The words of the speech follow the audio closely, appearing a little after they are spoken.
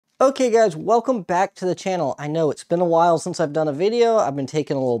Okay guys, welcome back to the channel. I know it's been a while since I've done a video. I've been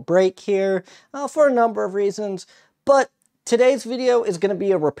taking a little break here for a number of reasons, but today's video is going to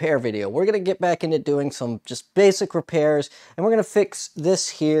be a repair video. We're going to get back into doing some just basic repairs, and we're going to fix this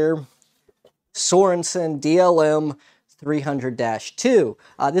here Sorensen DLM 300-2.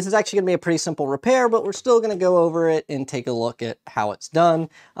 This is actually going to be a pretty simple repair, but we're still going to go over it and take a look at how it's done.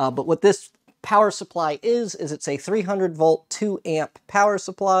 But what this power supply is it's a 300 volt 2 amp power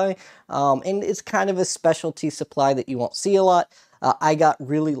supply, and it's kind of a specialty supply that you won't see a lot. I got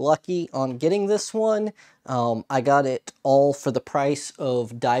really lucky on getting this one. I got it all for the price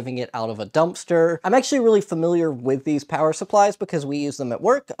of diving it out of a dumpster. I'm actually really familiar with these power supplies because we use them at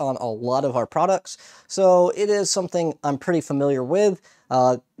work on a lot of our products, so it is something I'm pretty familiar with.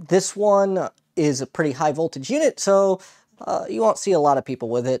 This one is a pretty high voltage unit, so you won't see a lot of people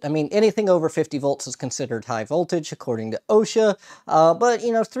with it. I mean, anything over 50 volts is considered high voltage according to OSHA, but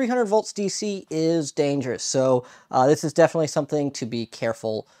you know, 300 volts DC is dangerous, so this is definitely something to be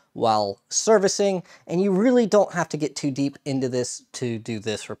careful while servicing, and you really don't have to get too deep into this to do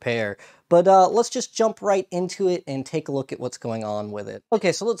this repair. But let's just jump right into it and take a look at what's going on with it.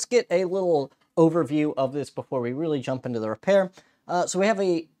 Okay, so let's get a little overview of this before we really jump into the repair. So we have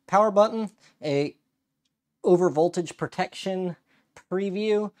a power button, a over voltage protection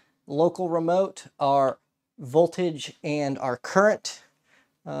preview, local remote, our voltage and our current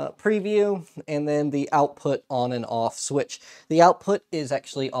preview, and then the output on and off switch. The output is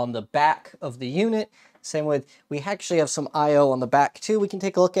actually on the back of the unit. Same with, we actually have some I/O on the back too we can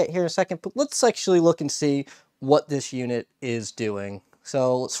take a look at here in a second, but let's actually look and see what this unit is doing.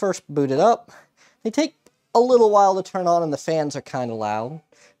 So let's first boot it up. They take a little while to turn on and the fans are kind of loud.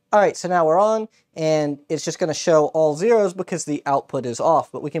 All right, so now we're on, and it's just going to show all zeros because the output is off.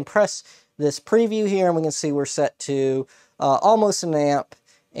 But we can press this preview here, and we can see we're set to almost an amp,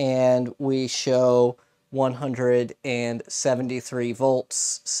 and we show 173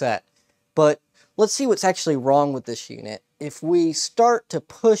 volts set. But let's see what's actually wrong with this unit. If we start to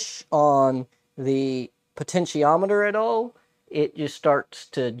push on the potentiometer at all, it just starts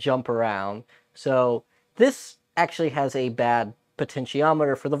to jump around. So this actually has a bad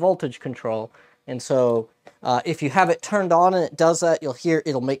potentiometer for the voltage control, and so if you have it turned on and it does that, you'll hear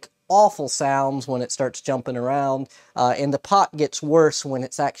it'll make awful sounds when it starts jumping around, and the pot gets worse when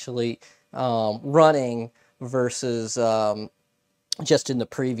it's actually running versus just in the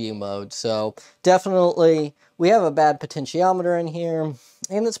preview mode. So definitely we have a bad potentiometer in here,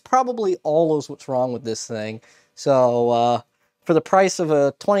 and it's probably all of what's wrong with this thing. So for the price of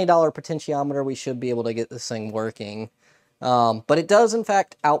a $20 potentiometer, we should be able to get this thing working. But it does, in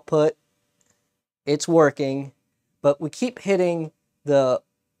fact, output. It's working, but we keep hitting we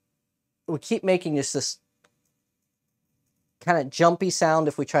keep making this kind of jumpy sound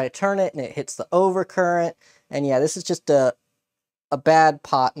if we try to turn it, and it hits the overcurrent. And yeah, this is just a bad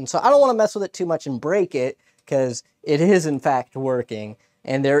pot. And so I don't want to mess with it too much and break it, because it is, in fact, working.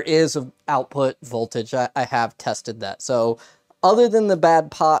 And there is an output voltage. I have tested that. So other than the bad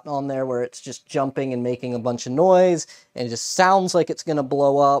pot on there where it's just jumping and making a bunch of noise and it just sounds like it's going to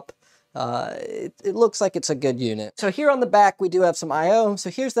blow up, it looks like it's a good unit. So here on the back we do have some I/O. So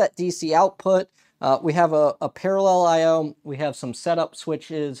here's that DC output. We have a parallel I/O. We have some setup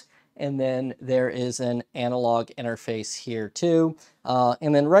switches, and then there is an analog interface here too.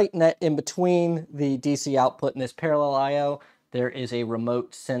 And then right in between the DC output and this parallel I/O, there is a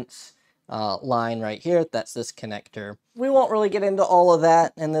remote sense line right here. That's this connector. We won't really get into all of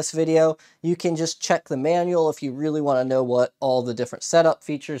that in this video. You can just check the manual if you really want to know what all the different setup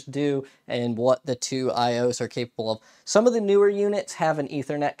features do and what the two I/Os are capable of. Some of the newer units have an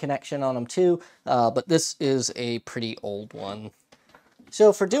Ethernet connection on them too, but this is a pretty old one.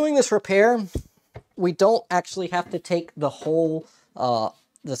 So for doing this repair, we don't actually have to take the whole,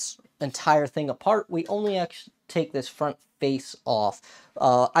 this entire thing apart. We only actually take this front face off.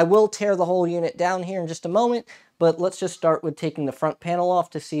 I will tear the whole unit down here in just a moment, but let's just start with taking the front panel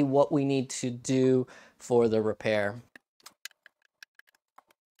off to see what we need to do for the repair.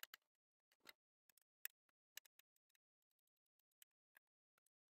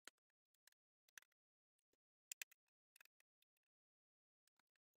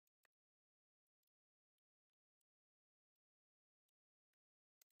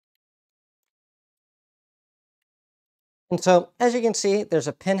 And so, as you can see, there's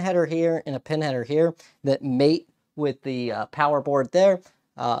a pin header here and a pin header here that mate with the power board there.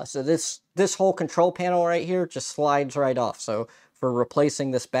 So this whole control panel right here just slides right off. So for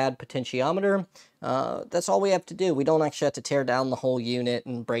replacing this bad potentiometer, that's all we have to do. We don't actually have to tear down the whole unit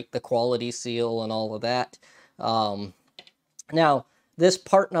and break the quality seal and all of that. Now, this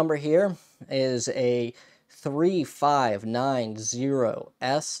part number here is a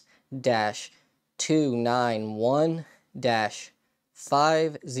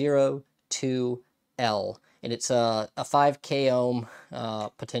 3590S-291-502L. And it's a 5K ohm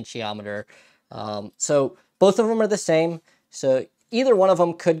potentiometer. So both of them are the same. So either one of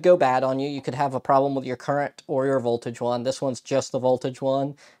them could go bad on you. You could have a problem with your current or your voltage one. This one's just the voltage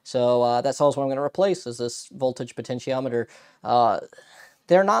one. So that's all I'm going to replace is this voltage potentiometer.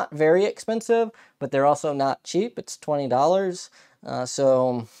 They're not very expensive, but they're also not cheap. It's $20.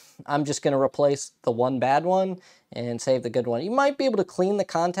 So I'm just going to replace the one bad one and save the good one. You might be able to clean the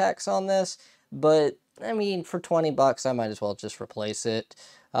contacts on this, but I mean, for 20 bucks, I might as well just replace it.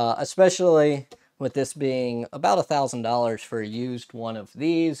 Especially with this being about $1,000 for a used one of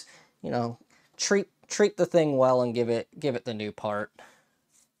these. You know, treat the thing well and give it the new part.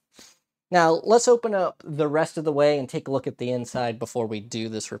 Now, let's open up the rest of the way and take a look at the inside before we do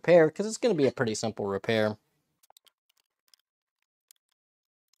this repair, because it's going to be a pretty simple repair.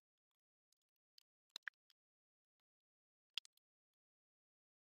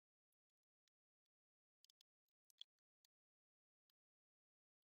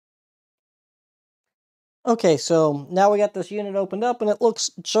 Okay, so now we got this unit opened up, and it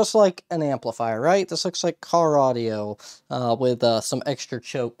looks just like an amplifier, right? This looks like car audio with some extra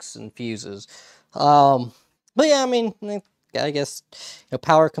chokes and fuses. But yeah, I mean, I guess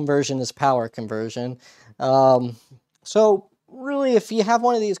power conversion is power conversion. So really, if you have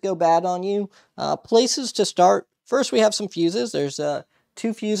one of these go bad on you, places to start. First, we have some fuses. There's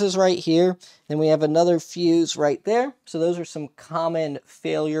 2 fuses right here. Then we have another fuse right there. So those are some common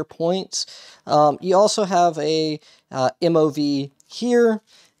failure points. You also have a MOV here,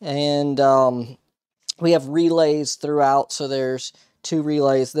 and we have relays throughout. So there's 2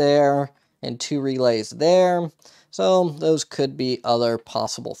 relays there and 2 relays there. So those could be other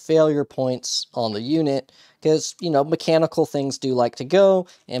possible failure points on the unit, because, mechanical things do like to go.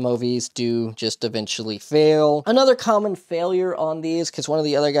 MOVs do just eventually fail. Another common failure on these, because one of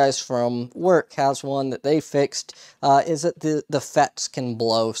the other guys from work has one that they fixed, is that the FETs can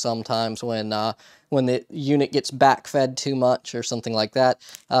blow sometimes when the unit gets backfed too much or something like that.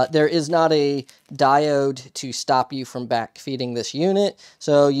 There is not a diode to stop you from backfeeding this unit,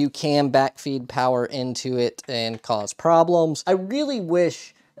 so you can backfeed power into it and cause problems. I really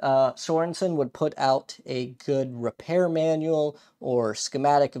wish Sorensen would put out a good repair manual or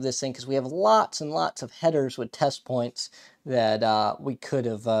schematic of this thing, because we have lots and lots of headers with test points that we could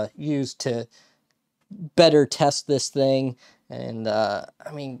have used to better test this thing. And I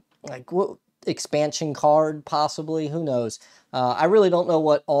mean, like, what expansion card possibly, who knows. I really don't know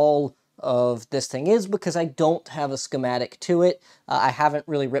what all of this thing is, because I don't have a schematic to it. I haven't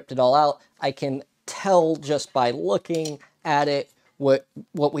really ripped it all out. I can tell just by looking at it. What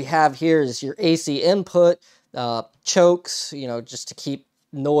we have here is your AC input, chokes, just to keep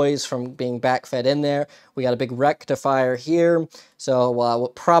noise from being backfed in there. We got a big rectifier here. So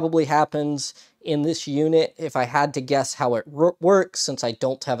what probably happens in this unit, if I had to guess how it works, since I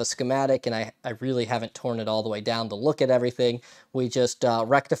don't have a schematic and I really haven't torn it all the way down to look at everything, we just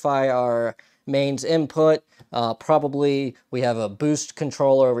rectify our mains input. Probably we have a boost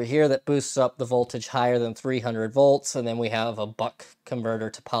controller over here that boosts up the voltage higher than 300 volts, and then we have a buck converter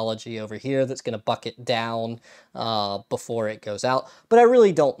topology over here that's going to buck it down before it goes out. But I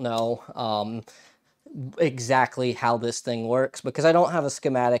really don't know exactly how this thing works, because I don't have a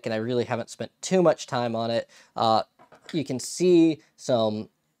schematic and I really haven't spent too much time on it. You can see some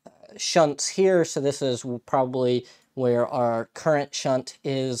shunts here, so this is probably where our current shunt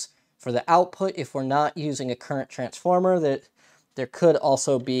is for the output. If we're not using a current transformer, that there could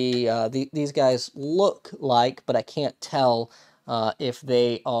also be, these guys look like, but I can't tell if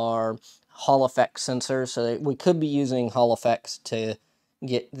they are Hall effect sensors, so we could be using Hall effects to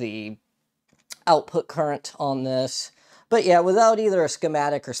get the output current on this. But yeah, without either a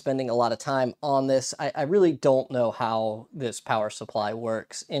schematic or spending a lot of time on this, I really don't know how this power supply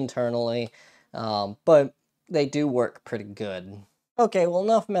works internally, but they do work pretty good. Okay, well,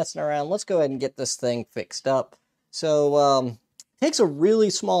 enough messing around. Let's go ahead and get this thing fixed up. So, it takes a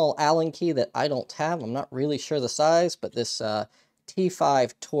really small Allen key that I don't have. I'm not really sure the size, but this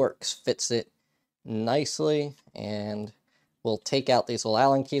T5 Torx fits it nicely, and we'll take out these little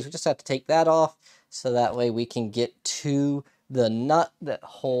Allen keys. We just have to take that off, so that way we can get to the nut that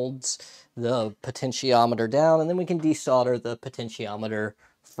holds the potentiometer down, and then we can desolder the potentiometer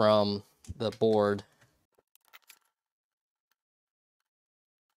from the board.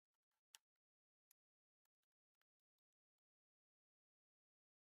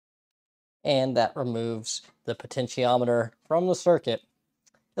 And that removes the potentiometer from the circuit.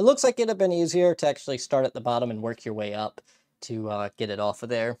 It looks like it'd have been easier to actually start at the bottom and work your way up to get it off of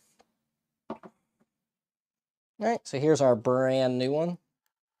there. All right, so here's our brand new one.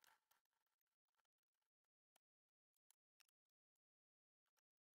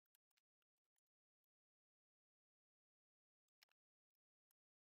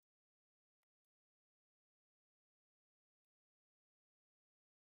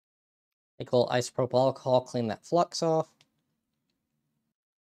 Take a little isopropyl alcohol, clean that flux off.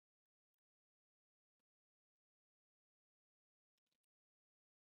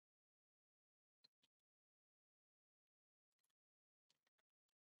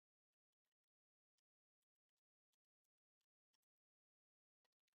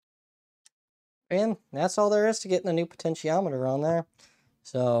 And that's all there is to getting a new potentiometer on there.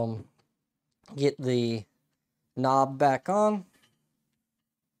 So get the knob back on,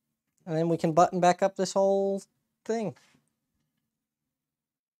 and then we can button back up this whole thing.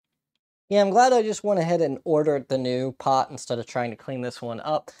 Yeah, I'm glad I just went ahead and ordered the new pot instead of trying to clean this one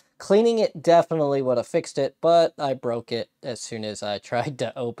up. Cleaning it definitely would have fixed it, but I broke it as soon as I tried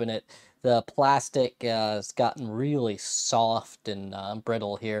to open it. The plastic has gotten really soft and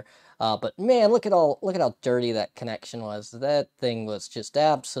brittle here. But man, look at how dirty that connection was. That thing was just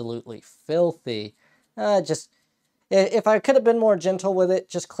absolutely filthy. If I could have been more gentle with it,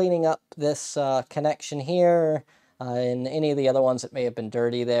 just cleaning up this connection here, and any of the other ones that may have been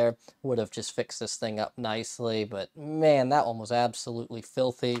dirty there, would have just fixed this thing up nicely. But man, that one was absolutely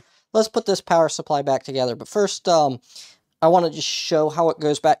filthy. Let's put this power supply back together. But first, I want to just show how it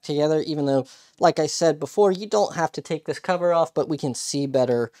goes back together, even though, like I said before, you don't have to take this cover off, but we can see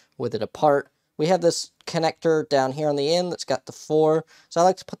better with it apart. We have this connector down here on the end that's got the 4. So I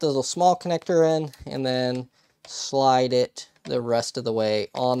like to put the little small connector in and then slide it the rest of the way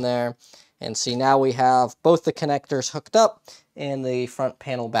on there. And see, now we have both the connectors hooked up and the front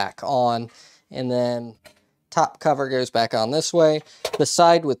panel back on. And then top cover goes back on this way. The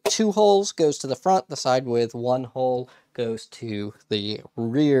side with 2 holes goes to the front. The side with 1 hole goes to the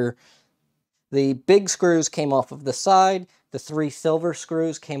rear. The big screws came off of the side. The 3 silver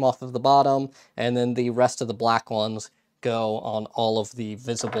screws came off of the bottom. And then the rest of the black ones go on all of the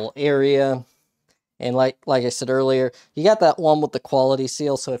visible area. And like I said earlier, you got that one with the quality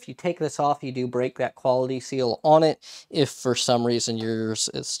seal, so if you take this off, you do break that quality seal on it. If for some reason yours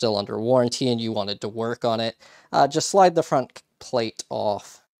is still under warranty and you wanted to work on it, just slide the front plate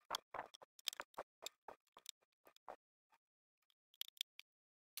off.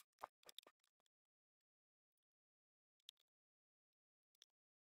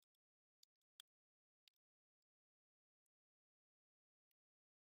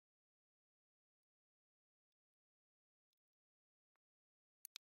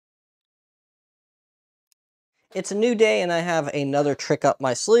 It's a new day and I have another trick up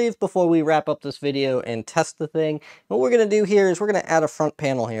my sleeve before we wrap up this video and test the thing. What we're going to do here is we're going to add a front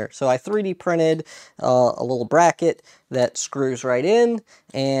panel here. So I 3D printed a little bracket that screws right in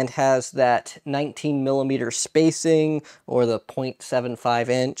and has that 19mm spacing, or the 0.75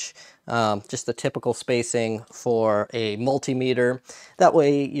 inch. Just the typical spacing for a multimeter. That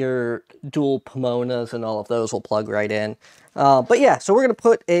way your dual pomonas and all of those will plug right in. But yeah, so we're going to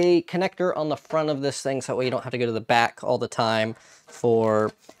put a connector on the front of this thing so that way you don't have to go to the back all the time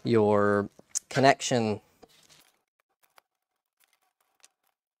for your connection.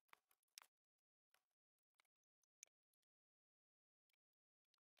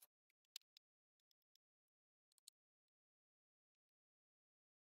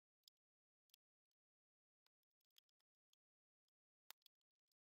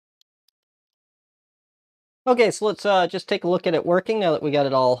 Okay, so let's just take a look at it working now that we got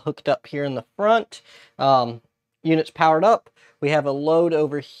it all hooked up here in the front. Unit's powered up. We have a load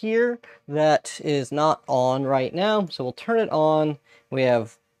over here that is not on right now, so we'll turn it on. We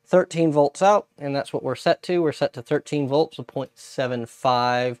have 13 volts out, and that's what we're set to. We're set to 13 volts with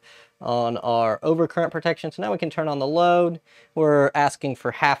 0.75 on our overcurrent protection. So now we can turn on the load. We're asking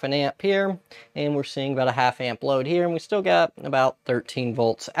for 0.5 amp here, and we're seeing about a 0.5 amp load here, and we still got about 13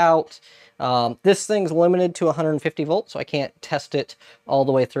 volts out. This thing's limited to 150 volts, so I can't test it all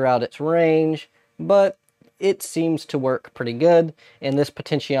the way throughout its range, but it seems to work pretty good, and this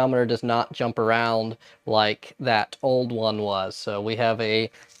potentiometer does not jump around like that old one was. So we have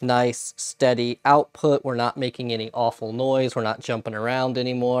a nice steady output. We're not making any awful noise. We're not jumping around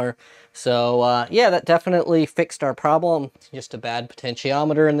anymore. So yeah, that definitely fixed our problem. It's just a bad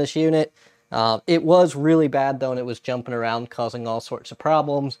potentiometer in this unit. It was really bad though, and it was jumping around causing all sorts of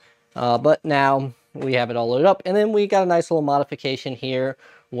problems. But now we have it all loaded up, and then we got a nice little modification here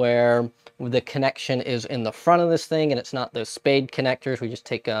where the connection is in the front of this thing and it's not those spade connectors. We just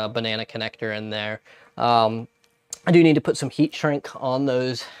take a banana connector in there. I do need to put some heat shrink on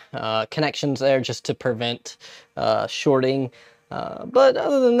those connections there just to prevent shorting. But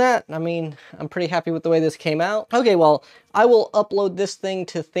other than that, I mean, I'm pretty happy with the way this came out. Okay, well, I will upload this thing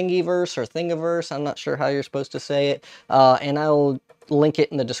to Thingiverse or Thingiverse. I'm not sure how you're supposed to say it. And I'll link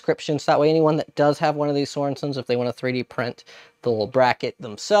it in the description. So that way anyone that does have one of these Sorensens, if they want to 3D print the little bracket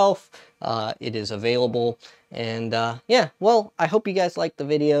themselves, it is available. And yeah, well, I hope you guys liked the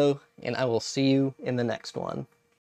video, and I will see you in the next one.